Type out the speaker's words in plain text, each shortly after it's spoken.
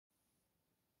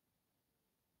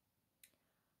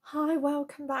Hi,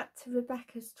 welcome back to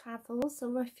Rebecca's Travels,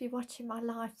 or if you're watching my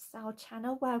lifestyle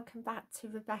channel, welcome back to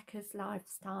Rebecca's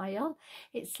Lifestyle.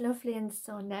 It's lovely and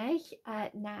sunny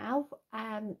now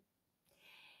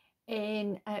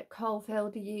in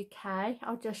Colville, the UK.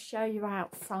 I'll just show you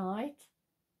outside.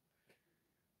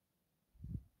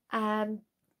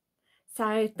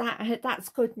 So that's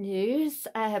good news.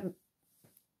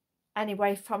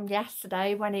 Anyway, from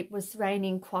yesterday when it was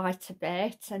raining quite a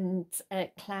bit and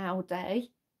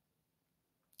cloudy.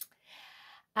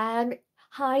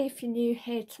 Hi, if you're new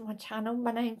here to my channel,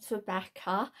 my name's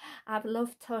Rebecca. I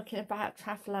love talking about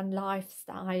travel and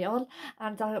lifestyle,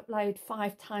 and I upload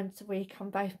 5 times a week on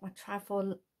both my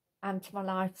travel and my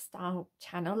lifestyle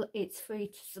channel. It's free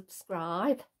to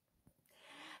subscribe,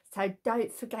 so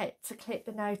don't forget to click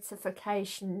the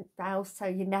notification bell so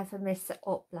you never miss an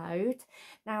upload.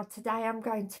 Now today I'm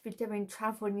going to be doing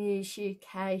Travel News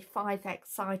UK 5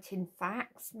 exciting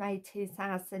facts, May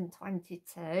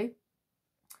 2022.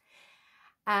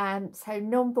 So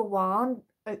number one,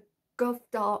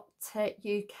 gov.uk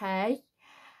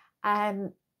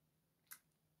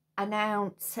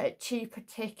announced cheaper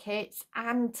tickets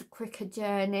and quicker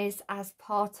journeys as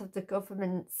part of the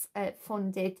government's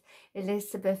funded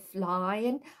Elizabeth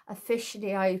line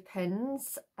officially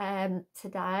opens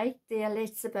today. The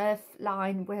Elizabeth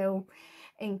line will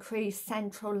increase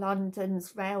central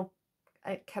London's rail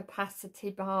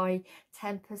capacity by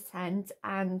 10%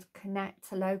 and connect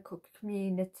to local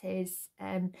communities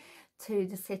to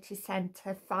the city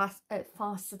centre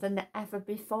faster than ever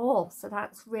before. So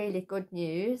that's really good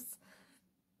news.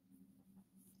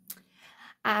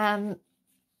 And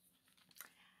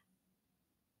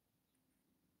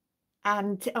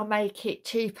it'll make it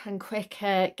cheaper and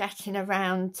quicker getting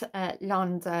around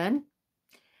London.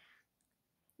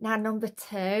 Now, number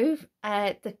 2,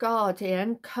 The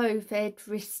Guardian, COVID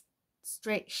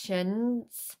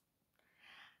restrictions.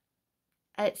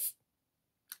 It's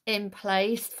in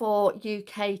place for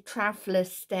UK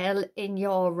travellers still in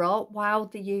Europe, while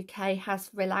the UK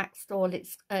has relaxed all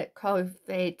its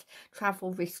COVID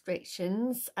travel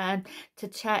restrictions. To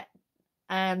check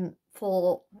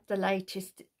for the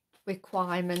latest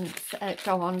requirements,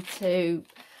 go on to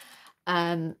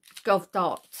gov.uk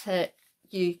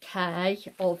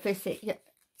or visit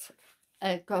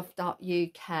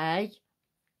gov.uk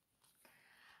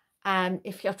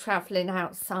if you're travelling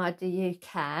outside the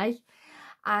UK.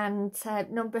 And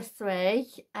number 3,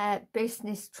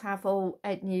 business travel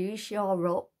news,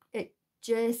 Europe.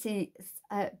 Jersey's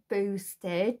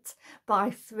boosted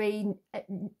by 3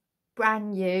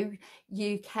 brand new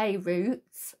UK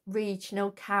routes.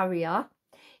 Regional carrier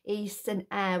Eastern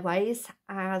Airways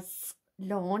has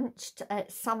launched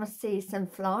summer season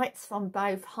flights from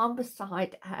both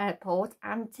Humberside Airport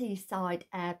and Teesside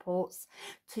airports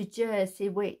to Jersey,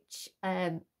 which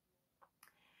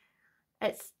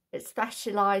it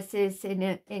specialises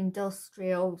in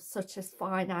industrial such as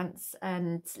finance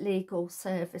and legal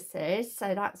services,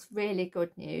 so that's really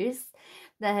good news.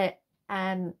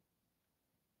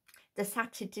 The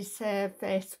Saturday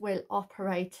service will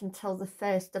operate until the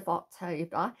 1st of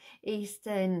October.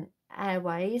 Eastern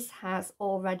Airways has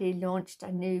already launched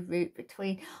a new route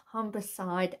between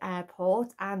Humberside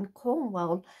Airport and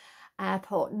Cornwall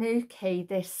Airport, Newquay,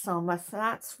 this summer, so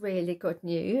that's really good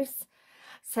news.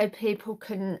 So people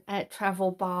can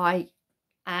travel by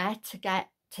air to get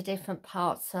to different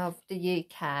parts of the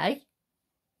UK.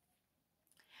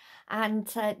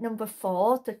 And number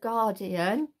 4, The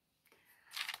Guardian.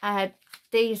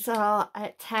 These are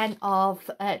 10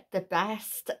 of the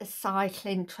best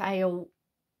cycling trail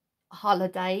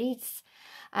holidays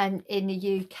in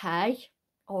the UK,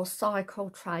 or cycle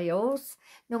trails.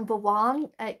 Number 1,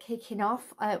 kicking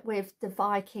off with the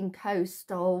Viking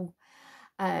Coastal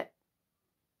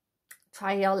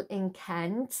Trail in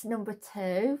Kent. Number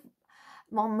 2,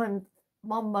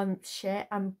 Monmouthshire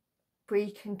and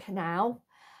Brecon Canal,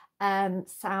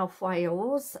 South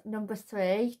Wales. Number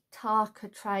 3, Tarka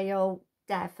Trail,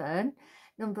 Devon.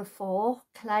 Number 4,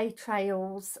 Clay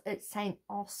Trails at St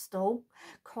Austell,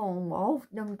 Cornwall.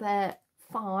 Number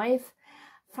 5,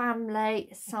 Family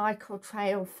Cycle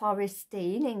Trail, Forest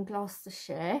Dean in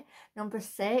Gloucestershire. Number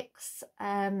 6,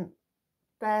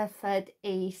 Burford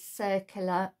East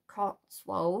Circular,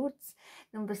 Cotswolds.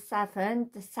 Number 7,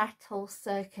 the Settle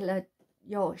Circular,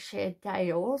 Yorkshire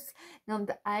Dales.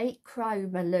 Number 8,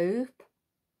 Cromer Loop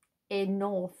in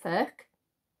Norfolk.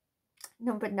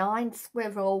 Number 9,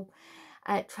 Squirrel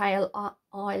Trail,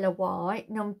 Isle of Wight.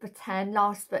 Number 10,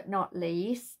 last but not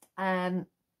least, Abbey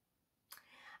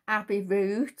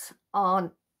Route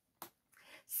on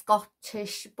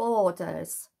Scottish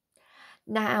borders.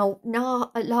 Now,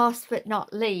 last but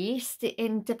not least, the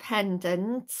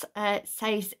Independent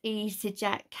says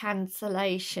EasyJet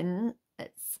cancellation,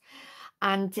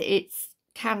 and it's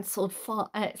cancelled for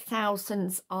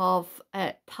thousands of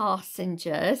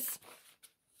passengers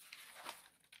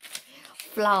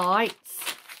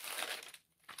flights.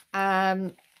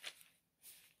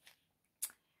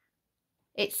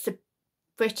 It's the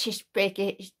British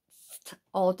biggest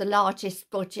or the largest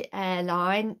budget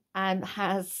airline, and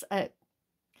has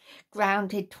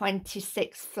grounded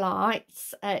 26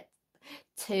 flights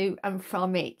to and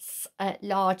from its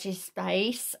largest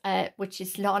base, which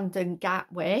is London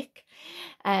Gatwick.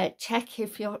 Check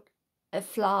if your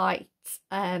flight,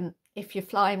 if you're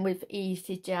flying with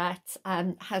EasyJet,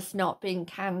 has not been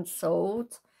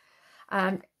cancelled,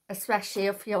 especially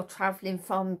if you're travelling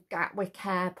from Gatwick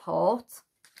Airport.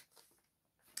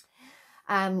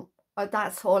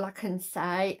 That's all I can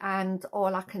say, and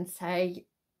all I can say,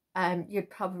 you'd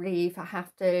probably either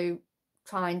have to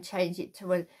try and change it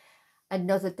to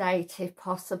another date if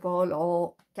possible,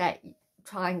 or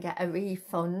try and get a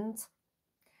refund.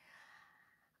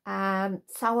 So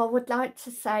I would like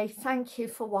to say thank you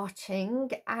for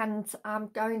watching, and I'm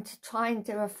going to try and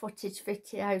do a footage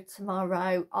video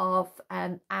tomorrow of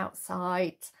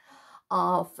outside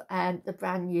of the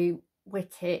brand new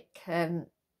Whitwick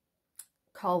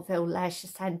Colville Leisure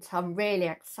Centre. I'm really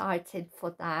excited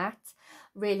for that.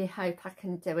 Really hope I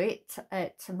can do it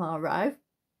tomorrow.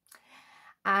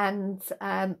 And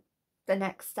the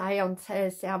next day on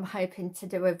Thursday, I'm hoping to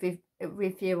do a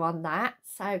review on that.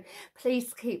 So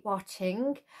please keep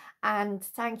watching, and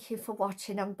thank you for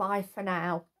watching, and bye for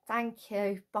now. Thank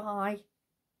you. Bye.